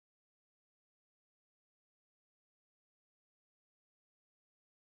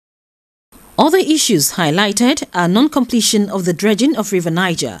Other issues highlighted are non-completion of the dredging of River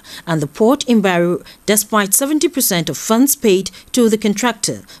Niger and the port in Barrow despite 70% of funds paid to the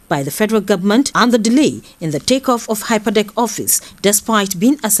contractor by the federal government and the delay in the takeoff of Hyperdeck office despite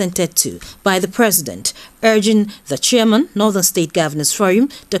being assented to by the president, urging the chairman, Northern State Governors Forum,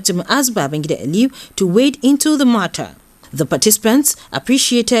 Dr. Mu'azu Babangida Aliyu, to wade into the matter. The participants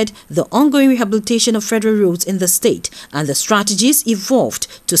appreciated the ongoing rehabilitation of federal roads in the state and the strategies evolved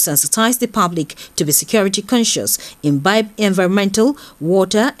to sensitize the public to be security conscious, imbibe environmental,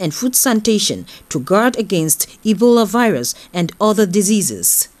 water and food sanitation to guard against Ebola virus and other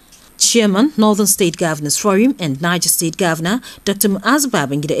diseases. Chairman, Northern State Governors Forum and Niger State Governor Dr. Mu'azu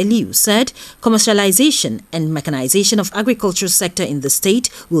Babangida Aliyu said commercialization and mechanization of agricultural sector in the state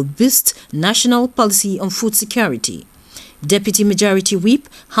will boost national policy on food security. Deputy Majority Whip,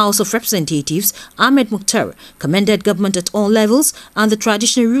 House of Representatives Ahmed Mukhtar commended government at all levels and the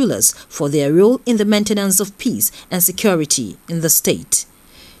traditional rulers for their role in the maintenance of peace and security in the state.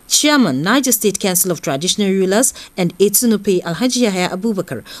 Chairman, Niger State Council of Traditional Rulers and Etsunupe Alhaji Yahya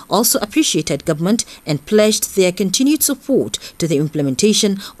Abubakar also appreciated government and pledged their continued support to the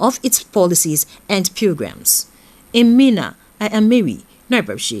implementation of its policies and programs. In Mina, I am Mary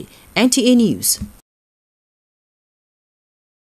Narbabshi, NTA News.